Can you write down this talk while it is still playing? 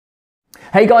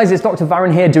Hey guys, it's Dr.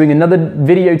 Varun here doing another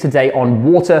video today on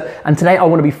water, and today I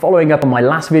want to be following up on my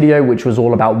last video which was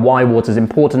all about why water is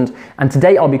important, and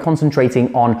today I'll be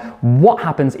concentrating on what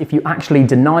happens if you actually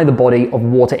deny the body of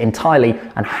water entirely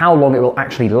and how long it will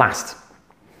actually last.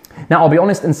 Now I'll be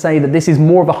honest and say that this is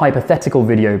more of a hypothetical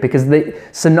video because the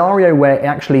scenario where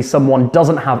actually someone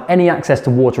doesn't have any access to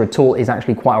water at all is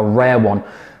actually quite a rare one.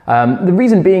 The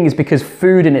reason being is because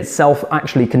food in itself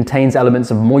actually contains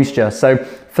elements of moisture. So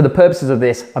for the purposes of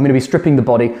this, I'm going to be stripping the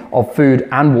body of food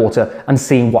and water and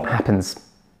seeing what happens.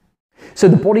 So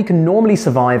the body can normally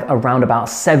survive around about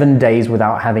 7 days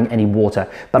without having any water.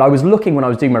 But I was looking when I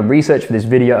was doing my research for this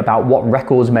video about what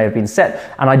records may have been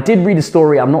set, and I did read a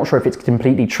story, I'm not sure if it's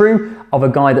completely true, of a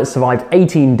guy that survived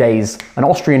 18 days, an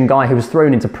Austrian guy who was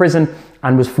thrown into prison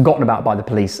and was forgotten about by the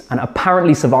police, and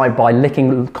apparently survived by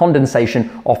licking condensation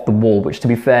off the wall, which to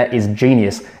be fair is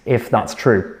genius if that's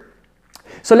true.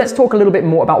 So let's talk a little bit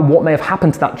more about what may have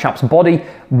happened to that chap's body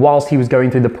whilst he was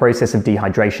going through the process of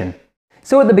dehydration.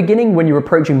 So at the beginning, when you're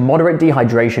approaching moderate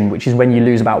dehydration, which is when you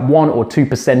lose about 1 or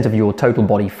 2% of your total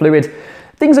body fluid,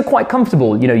 things are quite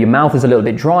comfortable. You know, your mouth is a little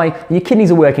bit dry, your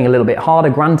kidneys are working a little bit harder,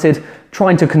 granted,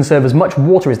 trying to conserve as much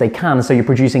water as they can, so you're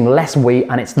producing less wee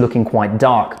and it's looking quite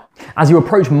dark. As you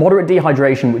approach moderate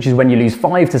dehydration, which is when you lose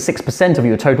 5 to 6% of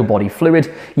your total body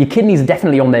fluid, your kidneys are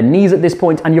definitely on their knees at this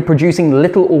point and you're producing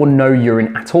little or no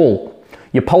urine at all.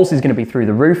 Your pulse is going to be through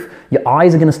the roof, your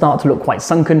eyes are going to start to look quite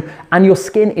sunken, and your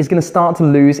skin is going to start to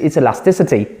lose its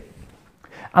elasticity.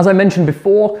 As I mentioned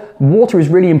before, water is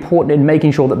really important in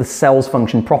making sure that the cells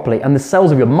function properly, and the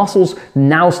cells of your muscles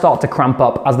now start to cramp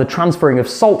up as the transferring of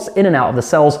salts in and out of the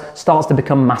cells starts to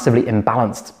become massively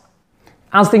imbalanced.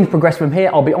 As things progress from here,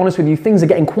 I'll be honest with you, things are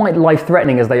getting quite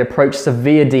life-threatening as they approach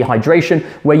severe dehydration,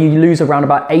 where you lose around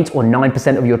about 8 or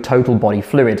 9% of your total body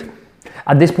fluid.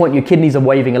 At this point, your kidneys are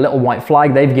waving a little white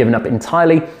flag, they've given up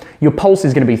entirely, your pulse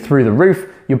is going to be through the roof,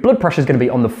 your blood pressure is going to be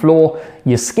on the floor,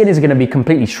 your skin is going to be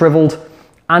completely shriveled,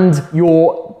 and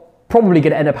you're probably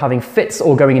going to end up having fits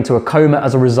or going into a coma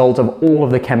as a result of all of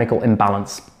the chemical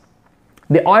imbalance.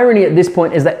 The irony at this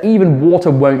point is that even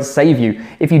water won't save you.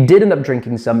 If you did end up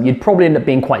drinking some, you'd probably end up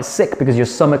being quite sick because your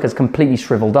stomach has completely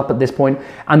shriveled up at this point.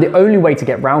 And the only way to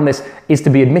get around this is to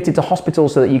be admitted to hospital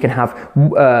so that you can have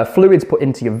fluids put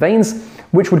into your veins,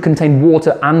 which would contain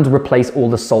water and replace all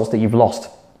the salts that you've lost.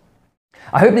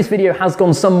 I hope this video has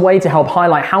gone some way to help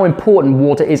highlight how important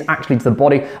water is actually to the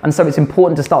body, and so it's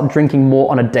important to start drinking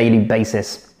more on a daily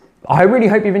basis. I really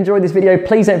hope you've enjoyed this video.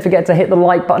 Please don't forget to hit the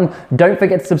like button, don't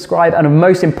forget to subscribe, and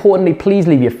most importantly, please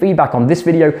leave your feedback on this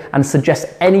video and suggest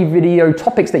any video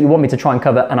topics that you want me to try and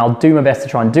cover, and I'll do my best to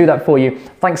try and do that for you.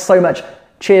 Thanks so much,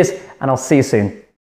 cheers, and I'll see you soon.